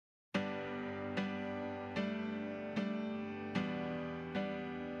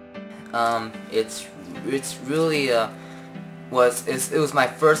It's really it was my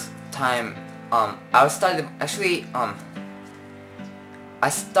first time. I started actually I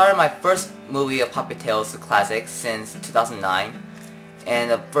started my first movie of Puppet Tales, the classic, since 2009.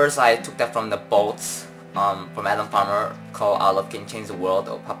 And first I took that from the Bolts from Adam Farmer called "I Love Can Change the World,"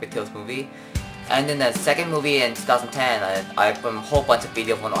 a Puppet Tales movie. And then the second movie in 2010, I filmed a whole bunch of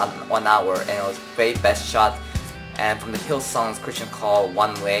videos for 1 hour, and it was very best shot. And from the Hillsongs Christian called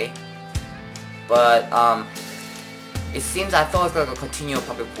 "One Way." But it seems I thought it was going to continue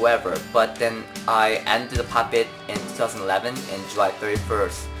Puppet forever, but then I ended the Puppet in 2011 in July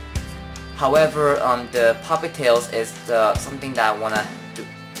 31st. However, the Puppet Tales is something that I want to do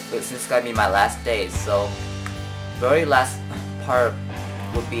since it's going to be my last day. So very last part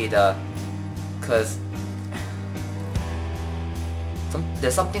would be because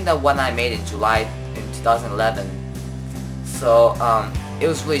there's something that one I made in July in 2011. So it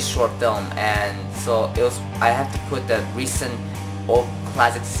was really short film, and so I have to put the recent old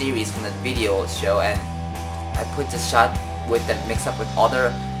classic series from the video show, and I put the shot with the mix up with other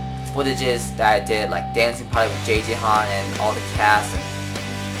footages that I did, like dancing party with JJ Han and all the cast,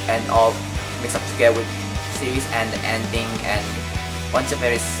 and all mixed up together with series and the ending and a bunch of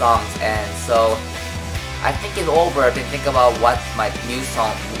various songs. And so I think it's over to think about what my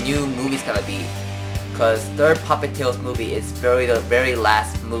new movie's gonna be. Because third Puppet Tales movie is the very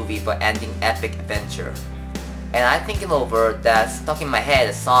last movie for ending epic adventure. And I think it's over that stuck in my head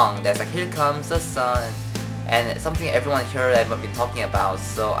a song that's like "Here Comes the Sun," and it's something everyone here I've been talking about.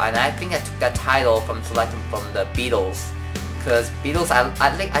 So and I think I took that title from selecting from the Beatles, because Beatles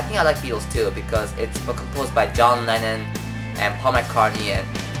I think I like Beatles too, because it's composed by John Lennon and Paul McCartney,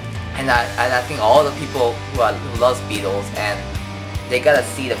 and I think all the people who loves Beatles, and they gotta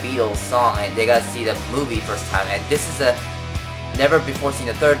see the Beatles song and they gotta see the movie first time. And this is a never before seen,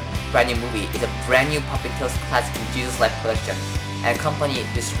 the third brand new movie. It's a brand new Puppet Tales classic in Jesus Life collection, and company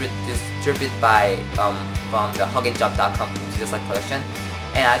distributed by from the HugAndJump.com Jesus Life collection.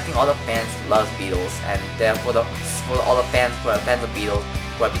 And I think all the fans love Beatles, and for all the fans who are fans of Beatles,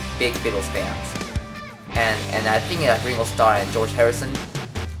 who are big Beatles fans. And I think that Ringo, Starr, and George Harrison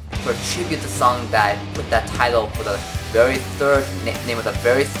for tribute the song that I put that title for the very third name of the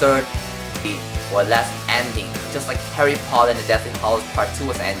very third or last ending, just like Harry Potter and the Deathly Hallows Part 2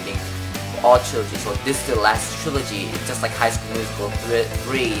 was ending for all trilogy. So this is the last trilogy. It's just like High School Musical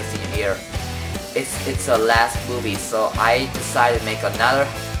 3 senior year. It's a last movie, so I decided to make another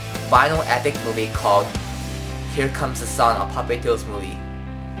final epic movie called "Here Comes the Sun," a Puppet Tales movie.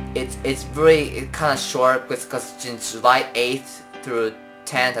 It's kind of short because it's July 8th through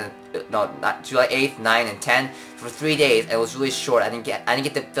 10th, and no, not July 8th, 9th, and 10th for 3 days. And it was really short. I didn't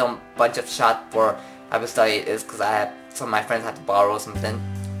get to film a bunch of shots for Bible study, is because some of my friends had to borrow something.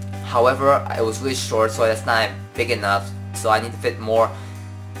 However, it was really short, so that's not big enough. So I need to fit more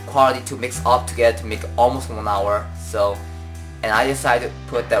quality to mix up together to make almost 1 hour. So, and I decided to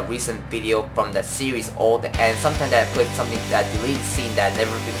put the recent video from the series old, and sometimes I put something that deleted scene that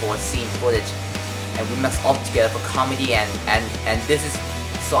never before seen footage, and we mix up together for comedy, and this is.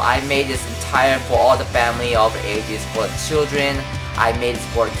 So I made this entire for all the family, all the ages, for children. I made it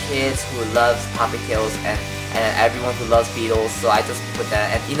for kids who loves Puppet Tales, and everyone who loves Beatles. So I just put that,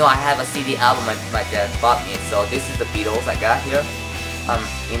 and you know, I have a CD album my dad bought me. So this is the Beatles I got here.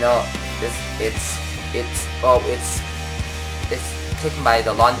 You know, it's taken by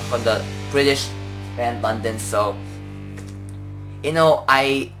from the British band London. So you know,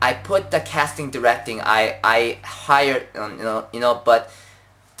 I put the casting directing. I hired but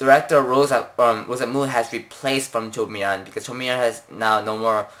director Rosa Moon has replaced from Joe Miran, because Joe Miran has now no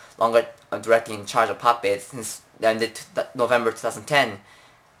longer directing in charge of puppets since November 2010,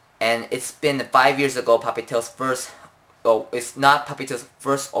 and it's been 5 years ago Puppet Tales first. Oh, it's not Puppet Tales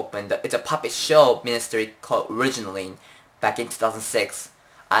first opened. It's a puppet show ministry called Originally back in 2006.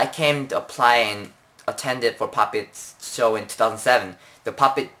 I came to apply and attended for Puppet show in 2007. The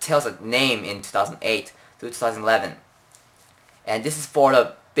Puppet Tales a name in 2008 to 2011, and this is for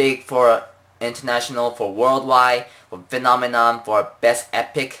the for international, for worldwide, for phenomenon, for best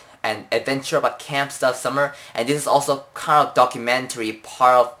epic and adventure about camp stuff summer. And this is also kind of documentary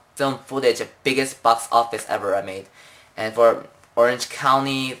part of film footage, the biggest box office ever I made. And for Orange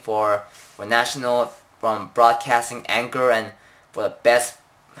County, for national, from broadcasting anchor, and for the best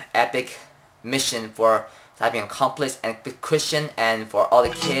epic mission for having accomplished and Christian, and for all the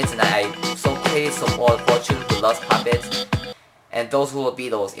kids, and I'm so pleased, so for all the children who loves puppets. And those who will be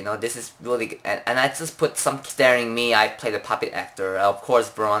those, you know, this is really good. And I just put some staring me, I played a puppet actor. Of course,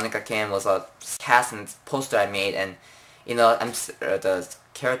 Veronica Kim was a cast and poster I made, and you know, the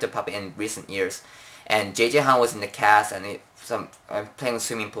character puppet in recent years. And JJ Han was in the cast and playing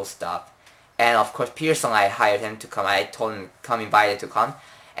swimming pool stuff. And of course Peter Song, I hired him to come. I told him come, invited to come.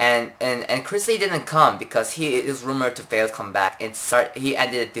 And Chris Lee didn't come because he is rumored to fail to come back. He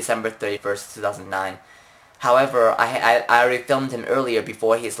ended December 31st, 2009. However, I already filmed him earlier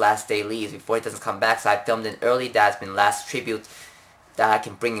before his last day leaves, before he doesn't come back. So I filmed it early. That's been last tribute that I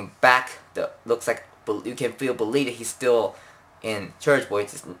can bring him back. That looks like you can believe that he's still in church,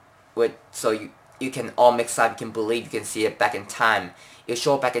 boys. So you can all mix up. You can believe, you can see it back in time. It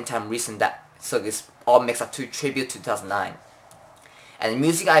show back in time recent that, so it's all mixed up to tribute to 2009. And the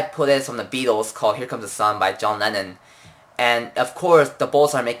music I put is from the Beatles called "Here Comes the Sun" by John Lennon. And of course, the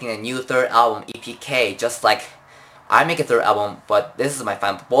Bulls are making a new third album, EPK, just like I make a third album, but this is my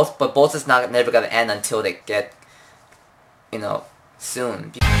final. But Bulls is never gonna end until they get,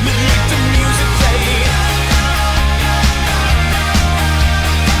 soon.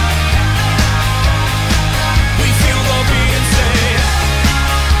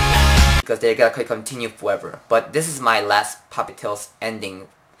 Because they're gonna continue forever. But this is my last BeatleTales ending.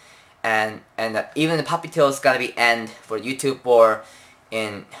 And even the BeatleTales gonna be end for YouTube for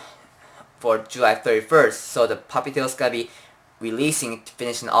July 31st. So the BeatleTales gonna be releasing to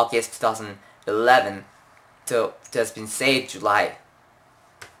finish in August 2011 to just been saved July.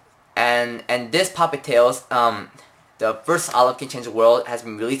 And this BeatleTales, the first Olive Can Change the World has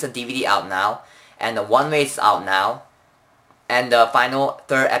been released on DVD out now, and the One Way is out now. And the final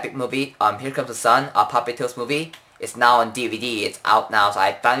third epic movie, Here Comes the Sun, a BeatleTales movie, is now on DVD. It's out now, so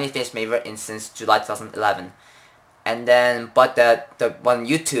I finally finished my favorite since July 2011. And then, but the one on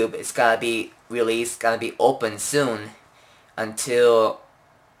YouTube is gonna be released, gonna be open soon until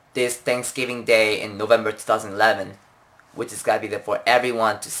this Thanksgiving Day in November 2011, which is gonna be there for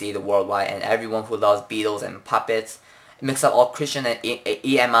everyone to see the worldwide, and everyone who loves Beatles and puppets. Mix up all Christian and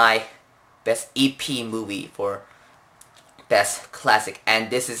EMI best EP movie for best classic. And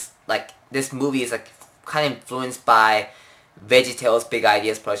this movie is like kind of influenced by VeggieTales Big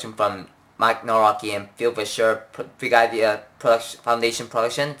Ideas production from Mike Nawrocki and Phil Vischer, Big Idea Foundation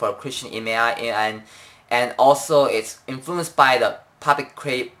production for Christian EMI, and also it's influenced by the puppet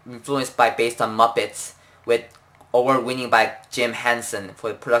based on Muppets, with award-winning by Jim Henson for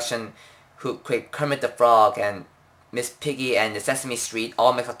the production, who created Kermit the Frog and Miss Piggy and the Sesame Street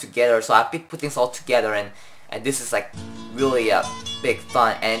all mixed up together. So I put things all together, and this is like really a big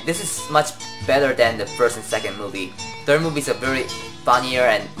fun, and this is much better than the first and second movie. Third movie is a very funnier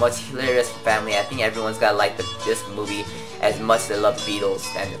and much hilarious family. I think everyone's gonna like this movie as much as they love the Beatles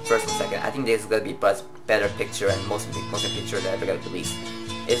than the first and second. I think this is gonna be much better picture and motion picture that ever gonna release.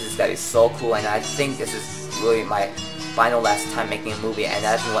 This is gonna be so cool, and I think this is really my last time making a movie, and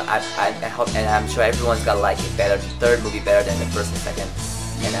I hope, and I'm sure everyone's gonna like it better, the third movie better than the first and second.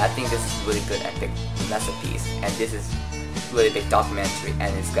 And I think this is really good epic masterpiece, and this is really big documentary,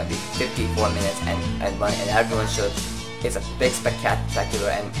 and it's gonna be 54 minutes and everyone should. It's a big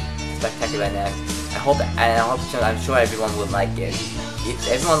spectacular, and I'm sure everyone will like it. If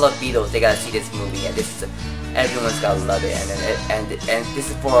everyone loves Beatles, they gotta see this movie, and everyone's gotta love it, and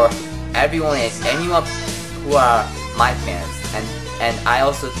this is for everyone and anyone who are my fans, and I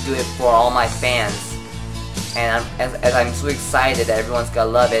also do it for all my fans. And I'm so excited that everyone's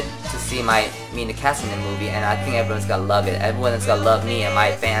gonna love it to see me in the cast in the movie, and I think everyone's gonna love it. Everyone's gonna love me and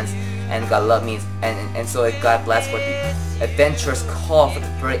my fans, and gonna love me, and so God bless for the adventurous call for the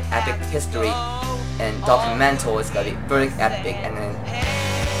very epic history and documental is gonna be very epic. And then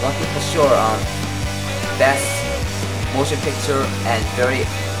one thing for sure, best motion picture and very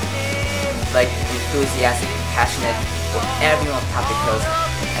enthusiastic, passionate for everyone BeatleTales,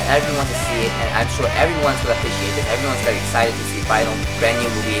 and everyone to see it, and I'm sure everyone's gonna appreciate it. Everyone's gonna be excited to see final brand new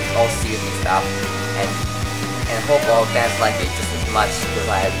movie, all serious and stuff, and hope all fans like it just as much because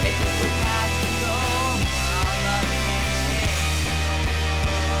I am making a movie.